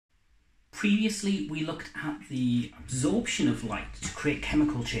Previously, we looked at the absorption of light to create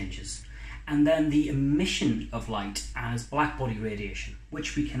chemical changes, and then the emission of light as blackbody radiation,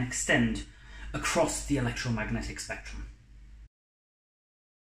 which we can extend across the electromagnetic spectrum.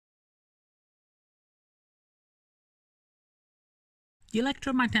 The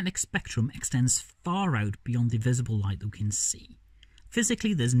electromagnetic spectrum extends far out beyond the visible light that we can see.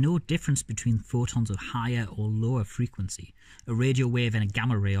 Physically, there's no difference between photons of higher or lower frequency. A radio wave and a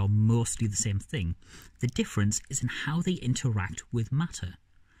gamma ray are mostly the same thing. The difference is in how they interact with matter.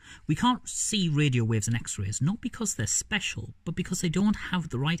 We can't see radio waves and X-rays, not because they're special, but because they don't have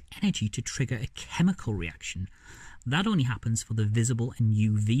the right energy to trigger a chemical reaction. That only happens for the visible and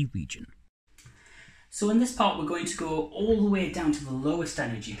UV region. So in this part, we're going to go all the way down to the lowest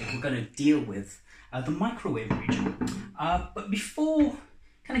energy that we're going to deal with, the microwave region. But before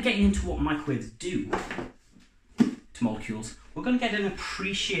kind of getting into what microwaves do to molecules, we're going to get an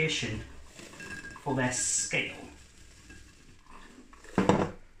appreciation for their scale.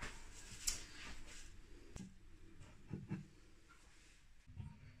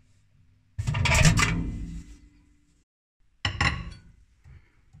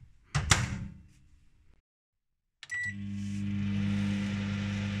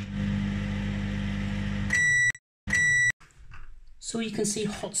 So you can see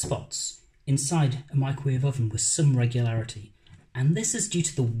hotspots inside a microwave oven with some regularity, and this is due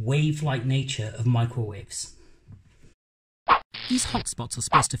to the wave-like nature of microwaves. These hotspots are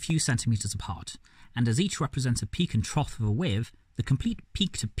spaced a few centimetres apart, and as each represents a peak and trough of a wave, the complete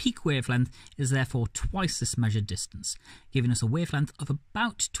peak-to-peak wavelength is therefore twice this measured distance, giving us a wavelength of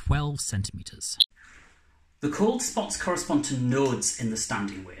about 12 centimetres. The cold spots correspond to nodes in the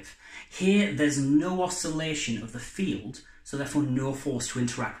standing wave. Here there's no oscillation of the field, so therefore no force to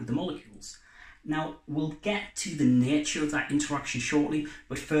interact with the molecules. Now, we'll get to the nature of that interaction shortly,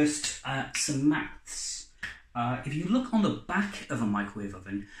 but first, some maths. If you look on the back of a microwave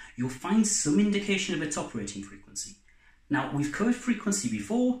oven, you'll find some indication of its operating frequency. Now, we've covered frequency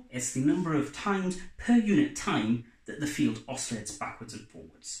before. It's the number of times per unit time that the field oscillates backwards and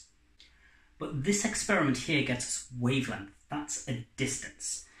forwards. But this experiment here gets us wavelength. That's a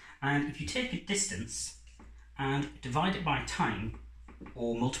distance. And if you take a distance and divide it by time,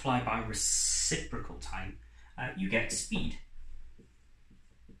 or multiply by reciprocal time, you get speed.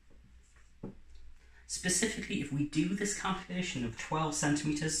 Specifically, if we do this calculation of 12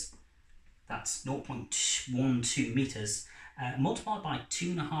 centimetres, that's 0.12 metres, multiplied by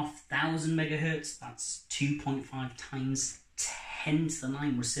 2,500 megahertz, that's 2.5 times 10 to the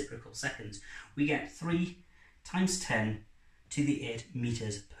 9 reciprocal seconds, we get 3 times 10 to the 8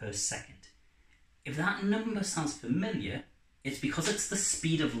 metres per second. If that number sounds familiar, it's because it's the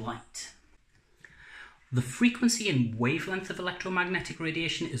speed of light. The frequency and wavelength of electromagnetic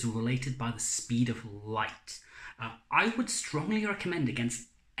radiation is related by the speed of light. I would strongly recommend against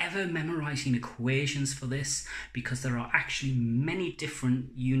ever memorising equations for this, because there are actually many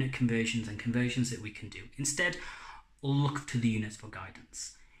different unit conversions and conversions that we can do. Instead, look to the units for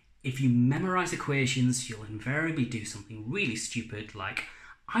guidance. If you memorise equations, you'll invariably do something really stupid like,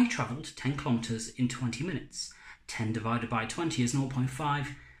 I travelled 10 kilometres in 20 minutes. 10 divided by 20 is 0.5,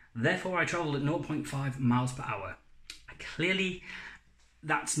 therefore I travelled at 0.5 miles per hour. Clearly,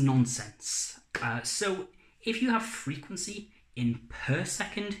 that's nonsense. So if you have frequency in per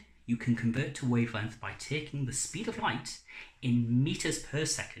second, you can convert to wavelength by taking the speed of light in meters per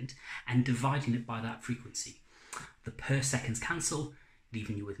second and dividing it by that frequency. The per seconds cancel,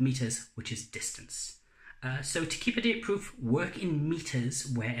 leaving you with meters, which is distance. So to keep it date-proof, work in meters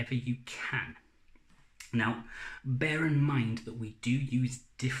wherever you can. Now, bear in mind that we do use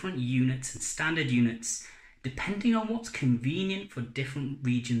different units and standard units depending on what's convenient for different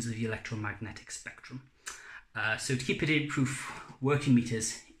regions of the electromagnetic spectrum. So to keep it date-proof, work in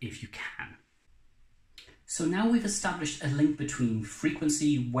meters if you can. So now we've established a link between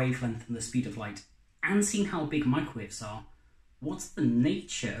frequency, wavelength and the speed of light, and seen how big microwaves are. What's the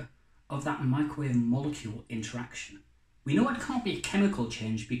nature of that microwave molecule interaction? We know it can't be a chemical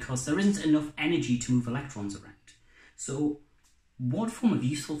change because there isn't enough energy to move electrons around. So what form of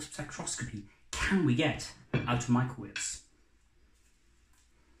useful spectroscopy can we get out of microwaves?